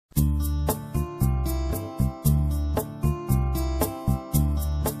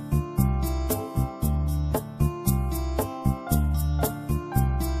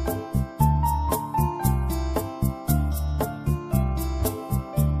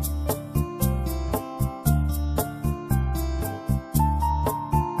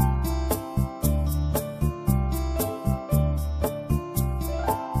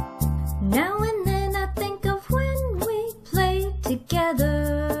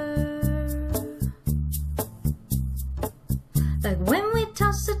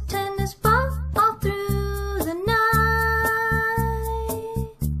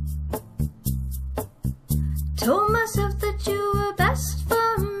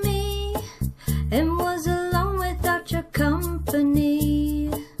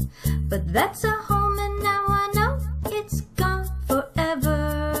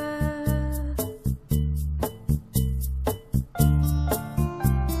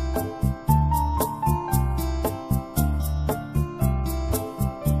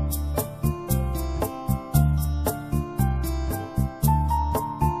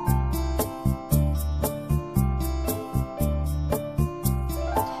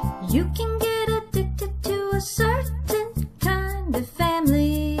You can get addicted to a certain kind of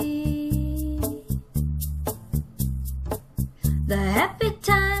family. The happy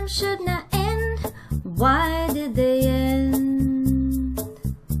times should not end. Why did they end?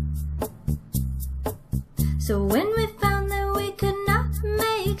 So when we found that we could not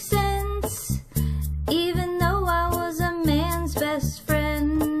make sense, even though I was a man's best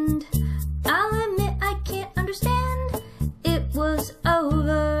friend, I'll admit I can't understand. It was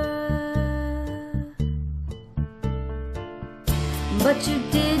over. But you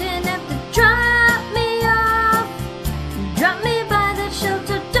didn't have to drop me off, drop me by the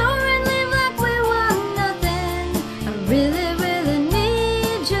shelter door and leave like we were nothing. I really, really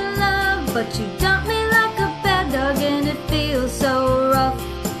need your love, but you dump me like a bad dog and it feels so rough.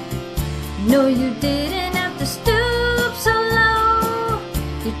 No, you didn't have to stoop so low.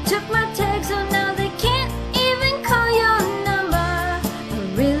 You took my tag so now they can't even call your number. I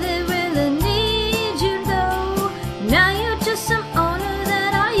really, really need you though. Now you're just some owner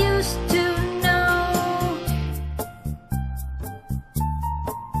that I used to know.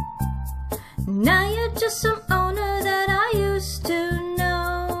 Now you're just some owner that I used to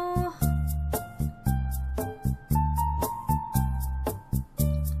know.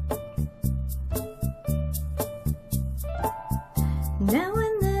 Now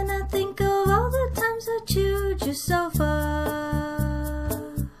and then I think of all the times I chewed your sofa.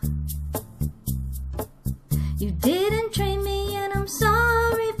 You didn't train me and I'm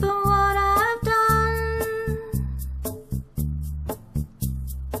sorry for what I've done.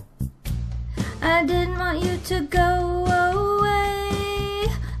 I didn't want you to go away,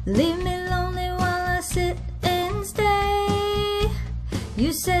 leave me lonely while I sit and stay.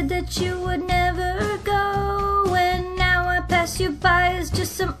 You said that you would never go, and now I pass you by as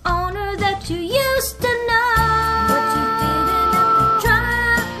just some owner that you used to know. But you didn't have to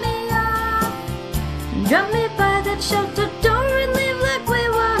drop me off, drop me by that shelter door and leave like we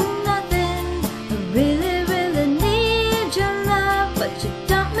were nothing. I really, really need your love, but you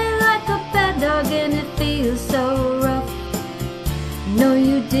dump me like a bad dog and it feels so rough. No,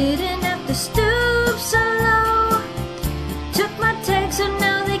 you didn't have to stoop so low. You took my tag so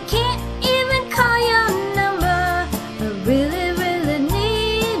now they can't even call your number. I really, really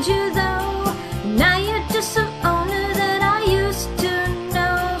need you though. Now you're just some owner that I used to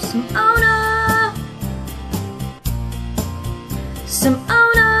know. Some owner, some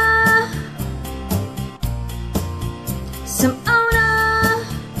owner, some owner.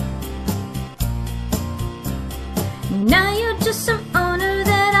 Now you're just some owner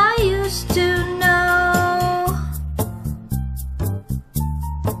that I used to